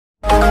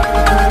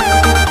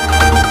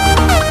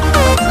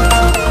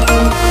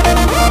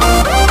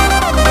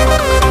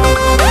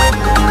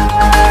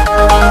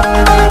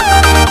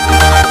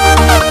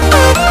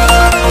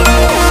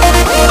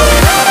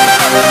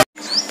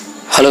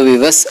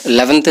Viewers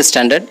 11th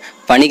standard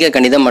வணிக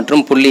கணிதம்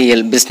மற்றும்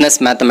புள்ளியியல் பிஸ்னஸ்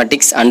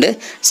மேத்தமெட்டிக்ஸ் அண்டு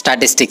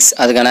ஸ்டாட்டிஸ்டிக்ஸ்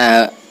அதுக்கான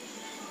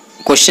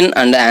கொஷின்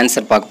அண்ட்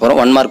ஆன்சர் பார்க்க போகிறோம்.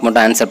 1 மார்க்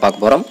மட்டும் ஆன்சர்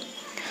பார்க்க போகிறோம்.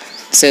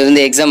 ஸோ இது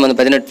வந்து எக்ஸாம் வந்து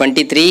பார்த்தீங்கன்னா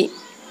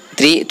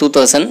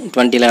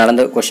 23/3/2020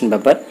 நடந்த கொஷின்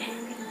பேப்பர்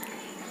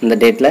இந்த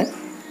டேட்டில்.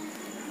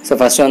 ஸோ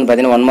ஃபஸ்ட்டு வந்து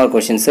பார்த்தீங்கன்னா 1 mark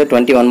questions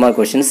 21 mark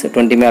questions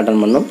 20 attend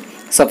பண்ணணும்.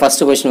 ஸோ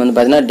ஃபஸ்ட்டு கொஷின் வந்து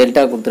பார்த்தீங்கன்னா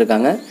டெல்டா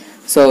கொடுத்துருக்காங்க.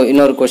 ஸோ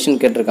இன்னொரு கொஷின்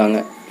கேட்டிருக்காங்க.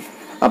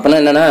 அப்போனா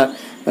என்னென்னா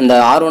இந்த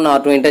R1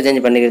 R2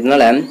 இன்டர்சேஞ்ச்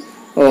பண்ணிக்கிறதுனால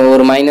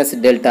ஒரு மைனஸ்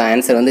டெல்டா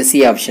ஆன்சர் வந்து சி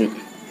ஆப்ஷன்.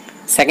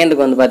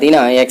 செகண்டுக்கு வந்து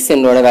பார்த்தீங்கன்னா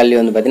எக்ஸோட வேல்யூ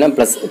வந்து பார்த்தீங்கன்னா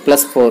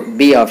 +4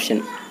 பி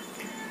ஆப்ஷன்.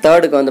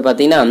 தேர்டுக்கு வந்து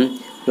பார்த்தீங்கன்னா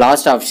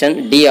last option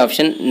D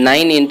option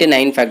 9 ×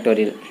 9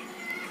 factorial.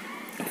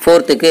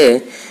 ஃபோர்த்துக்கு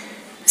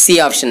C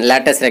option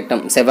லேட்டஸ்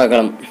rectum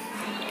செவ்வாய்க்கிழமை.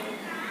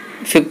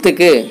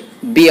 ஃபிஃப்த்துக்கு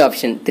B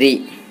option 3.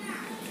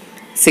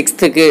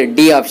 சிக்ஸ்த்துக்கு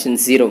D option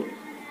 0.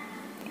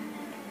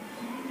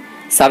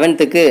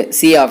 செவன்த்துக்கு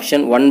C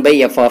option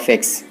 1/f of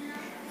x.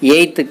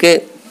 எயித்துக்கு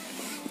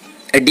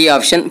D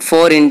option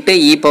 4 ×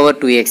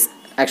 e⁴2x.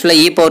 ஆக்சுவலாக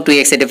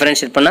e⁴2x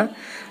டிஃபரன்ஷியேட் பண்ணால்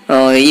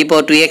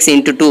e⁴2x ×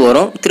 2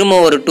 வரும், திரும்ப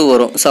ஒரு 2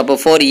 வரும். ஸோ அப்போ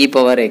 4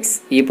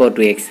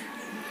 e⁴2x.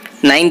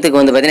 நைன்த்துக்கு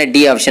வந்து பார்த்தீங்கன்னா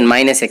D option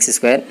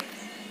 -x².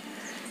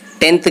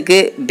 டென்த்துக்கு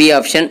B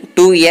option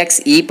 2x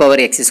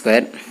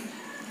e⁴x².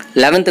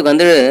 11த்துக்கு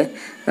வந்து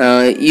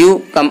u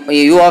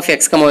of x,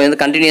 வந்து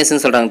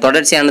கண்டினியூஸ்ன்னு சொல்கிறாங்க,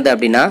 தொடர்ச்சியானது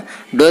அப்படின்னா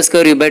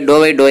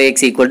 ∂2u/∂y∂x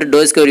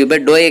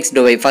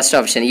 =∂2u/∂x∂y first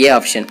option A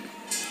option.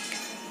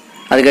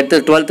 அதுக்கடுத்து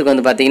 12த்துக்கு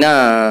வந்து பார்த்தீங்கன்னா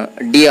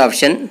டி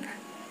ஆப்ஷன்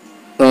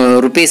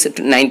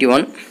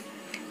 ₹91.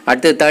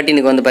 அடுத்து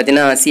 13க்கு வந்து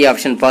பார்த்தீங்கன்னா சி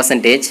ஆப்ஷன்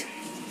பர்சன்டேஜ்.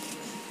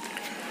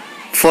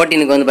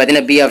 14க்கு வந்து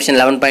பார்த்தீங்கன்னா பி ஆப்ஷன்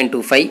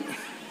 11.25.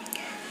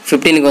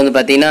 15க்கு வந்து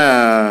பார்த்தீங்கன்னா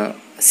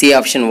சி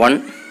ஆப்ஷன் 1.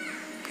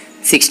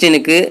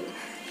 16க்கு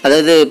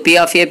அதாவது P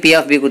of A P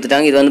of B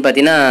கொடுத்துட்டாங்க. இது வந்து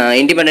பார்த்தீங்கன்னா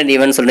இண்டிபெண்டன்ட்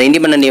ஈவெண்ட் சொல்கிறேன்.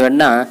 Independent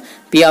ஈவெண்ட்னா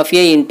P of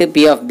A ×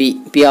 P of B,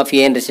 P of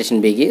A intersection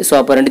பிக்கு. ஸோ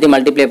அப்போ ரெண்டுத்தையும்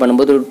மல்டிப்ளை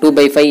பண்ணும்போது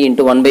 2/5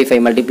 × 1/5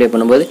 மல்டிப்ளை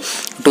பண்ணும்போது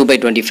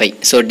 2/25.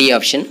 So D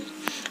option.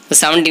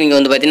 17க்கு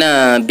வந்து பார்த்தீங்கன்னா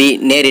பி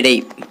நேரிடை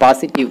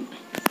பாசிட்டிவ்.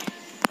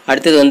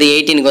 அடுத்தது வந்து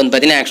 18க்கு வந்து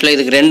பார்த்தீங்கன்னா ஆக்சுவலாக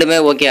இதுக்கு ரெண்டுமே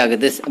ஓகே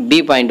ஆகுது. B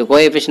point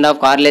coefficient of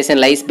correlation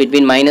lies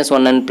between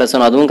 -1 and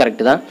 +1, அதுவும்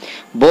கரெக்ட் தான்.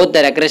 Both the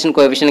regression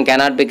coefficient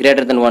cannot be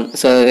greater than 1.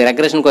 So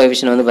regression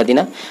coefficient வந்து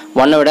பார்த்தீங்கன்னா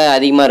 1 விட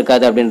அதிகமாக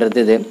இருக்காது அப்படின்றது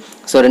இது.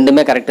 ஸோ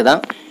ரெண்டுமே கரெக்டு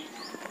தான்.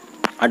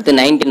 அடுத்து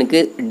 19க்கு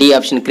டி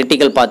ஆப்ஷன்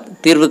கிரிட்டிக்கல் பாத்,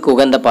 தீர்வுக்கு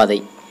உகந்த பாதை.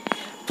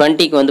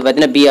 20க்கு வந்து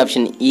பார்த்தீங்கன்னா B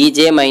option EJ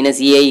 -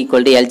 EI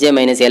 = LJ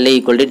 - LI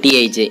 =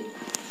 TIJ.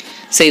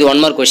 So இது 1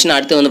 மார்க் கொஷின்.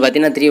 அடுத்து வந்து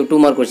பார்த்தீங்கன்னா 2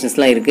 மார்க்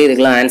கொஷின்ஸ்லாம் இருக்குது.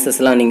 இதுக்கெல்லாம்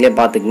ஆன்சர்ஸ்லாம் நீங்களே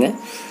பார்த்துக்குங்க.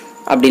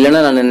 அப்படி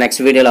இல்லைன்னா நான்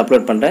நெக்ஸ்ட் வீடியோவில்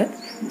அப்லோட் பண்ணுறேன்.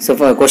 ஸோ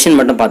கொஷின்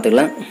மட்டும்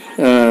பார்த்துக்கலாம்.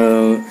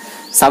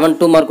 7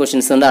 2 மார்க்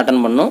கொஷின்ஸ் வந்து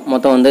அட்டன் பண்ணணும்.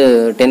 மொத்தம் வந்து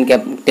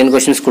 10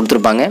 கொஷின்ஸ்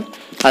கொடுத்துருப்பாங்க.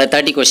 அது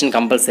 30 கொஷின்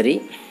கம்பல்சரி.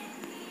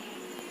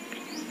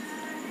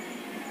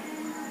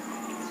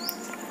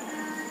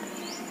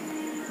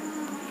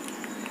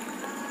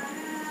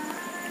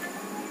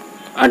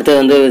 அடுத்தது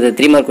வந்து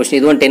 3 மார்க் கொஷின்,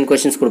 இதுவும் 10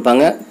 கொஷின்ஸ்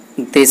கொடுப்பாங்க.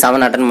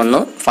 7 அட்டன்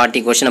பண்ணணும். 40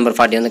 கொஷின் நம்பர்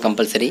 40 வந்து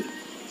கம்பல்சரி.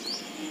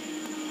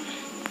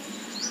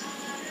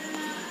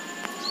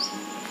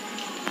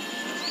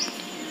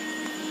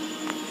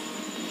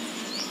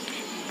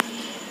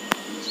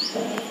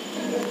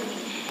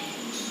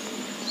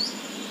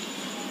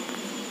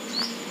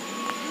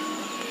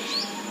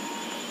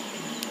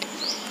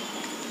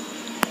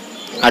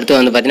 அடுத்து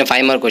வந்து பார்த்தீங்கன்னா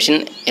 5 மார்க்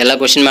கொஷின். எல்லா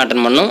கொஷினுமே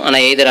அட்டன் பண்ணணும்.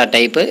 ஆனால் எய்தர் ஆர்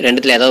டைப்பு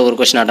ரெண்டுத்தில் ஏதாவது ஒரு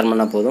கொஷின் அட்டன்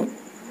பண்ணால் போதும்.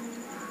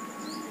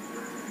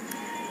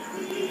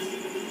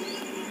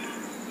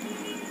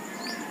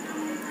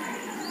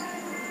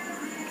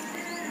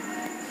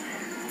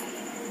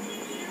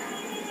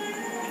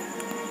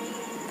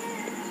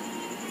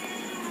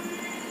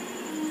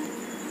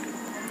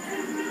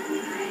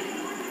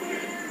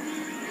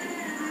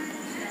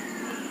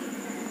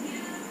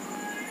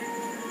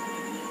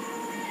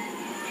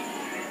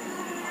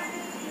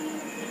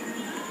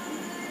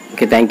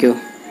 Okay, thank you.